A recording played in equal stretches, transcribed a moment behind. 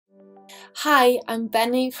Hi, I'm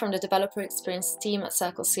Benny from the Developer Experience team at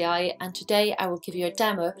CircleCI, and today I will give you a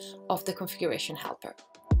demo of the configuration helper.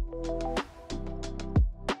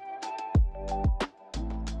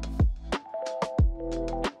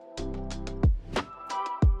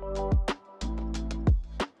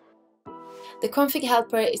 The config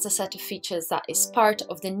helper is a set of features that is part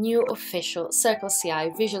of the new official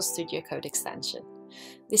CircleCI Visual Studio Code extension.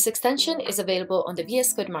 This extension is available on the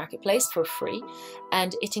VS Code marketplace for free,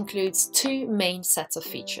 and it includes two main sets of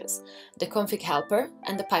features, the config helper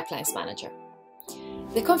and the pipelines manager.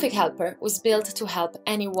 The config helper was built to help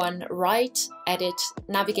anyone write, edit,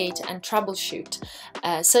 navigate and troubleshoot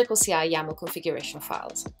CircleCI YAML configuration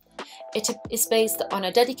files. It is based on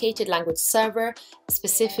a dedicated language server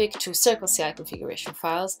specific to CircleCI configuration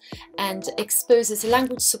files and exposes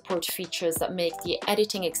language support features that make the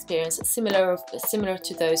editing experience similar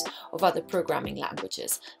to those of other programming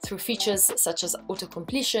languages through features such as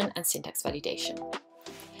auto-completion and syntax validation.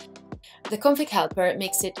 The config helper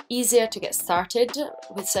makes it easier to get started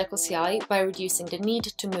with CircleCI by reducing the need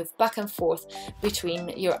to move back and forth between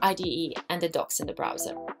your IDE and the docs in the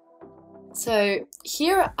browser. So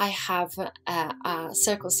here I have a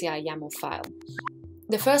CircleCI YAML file.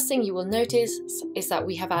 The first thing you will notice is that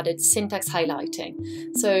we have added syntax highlighting.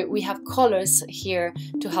 So we have colors here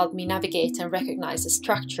to help me navigate and recognize the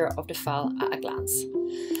structure of the file at a glance.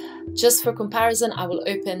 Just for comparison, I will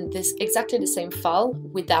open this exactly the same file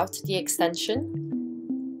without the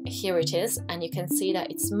extension. Here it is, and you can see that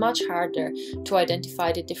it's much harder to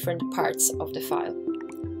identify the different parts of the file.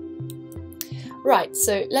 Right,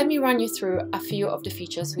 so let me run you through a few of the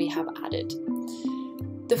features we have added.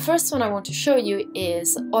 The first one I want to show you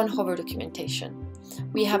is on-hover documentation.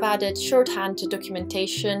 We have added shorthand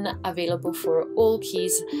documentation available for all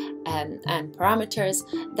keys and parameters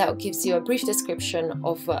that gives you a brief description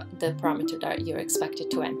of the parameter that you're expected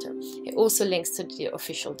to enter. It also links to the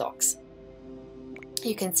official docs.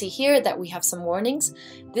 You can see here that we have some warnings.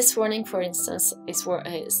 This warning, for instance, is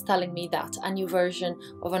telling me that a new version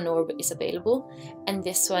of an orb is available, and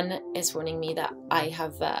this one is warning me that I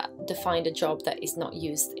have defined a job that is not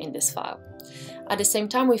used in this file. At the same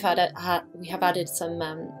time, we have added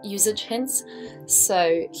some usage hints.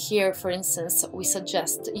 So here, for instance, we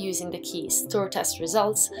suggest using the key store test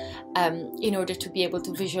results in order to be able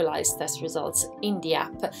to visualize test results in the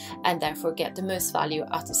app and therefore get the most value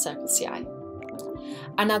out of CircleCI.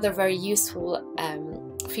 Another very useful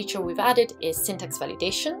feature we've added is syntax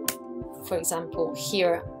validation. For example,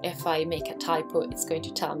 here, if I make a typo, it's going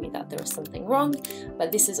to tell me that there is something wrong,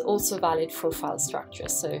 but this is also valid for file structure.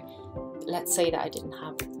 So let's say that I didn't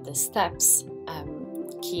have the steps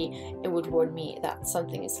key, it would warn me that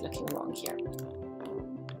something is looking wrong here.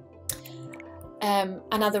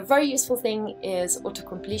 Another very useful thing is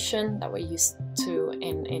auto-completion that we're used to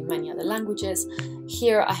in many other languages.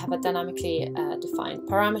 Here I have a dynamically defined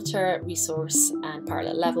parameter, resource and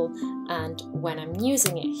parallel level, and when I'm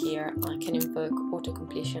using it here I can invoke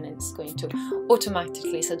auto-completion and it's going to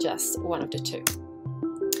automatically suggest one of the two.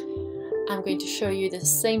 I'm going to show you the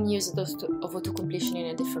same use of auto-completion in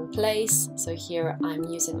a different place. So here I'm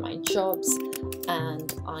using my jobs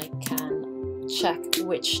and I can check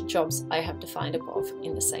which jobs I have defined above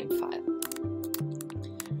in the same file.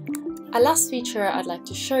 A last feature I'd like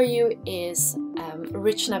to show you is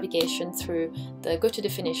rich navigation through the go to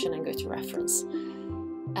definition and go to reference.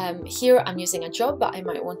 Here I'm using a job, but I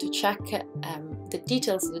might want to check the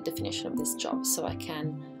details of the definition of this job. So I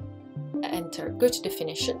can enter go to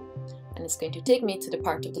definition and it's going to take me to the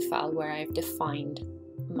part of the file where I've defined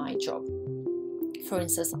my job. For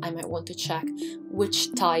instance, I might want to check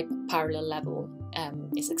which type parallel level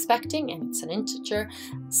is expecting, and it's an integer.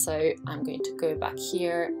 So I'm going to go back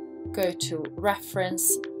here, go to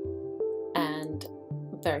reference, and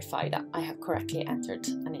verify that I have correctly entered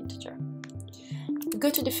an integer. Go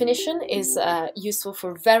to definition is useful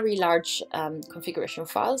for very large configuration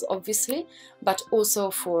files, obviously, but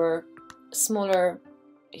also for smaller,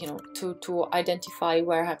 to identify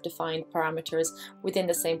where I have defined parameters within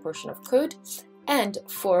the same portion of code, and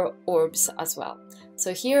for orbs as well.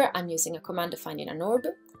 So here I'm using a command defined in an orb,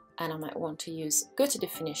 and I might want to use go to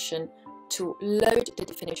definition to load the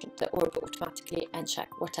definition of the orb automatically and check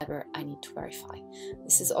whatever I need to verify.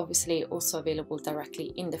 This is obviously also available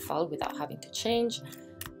directly in the file without having to change.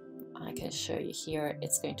 I can show you here,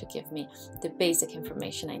 it's going to give me the basic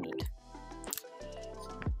information I need.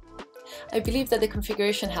 I believe that the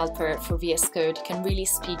configuration helper for VS Code can really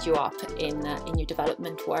speed you up in your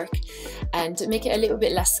development work and make it a little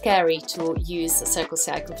bit less scary to use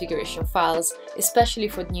CircleCI configuration files, especially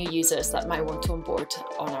for new users that might want to onboard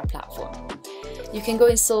on our platform. You can go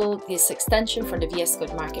install this extension from the VS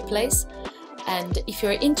Code Marketplace, and if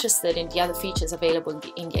you're interested in the other features available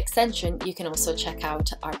in the extension, you can also check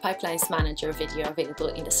out our Pipelines Manager video available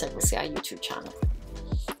in the CircleCI YouTube channel.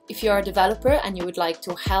 If you are a developer and you would like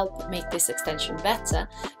to help make this extension better,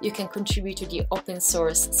 you can contribute to the open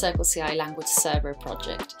source CircleCI language server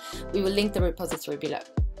project. We will link the repository below.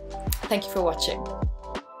 Thank you for watching.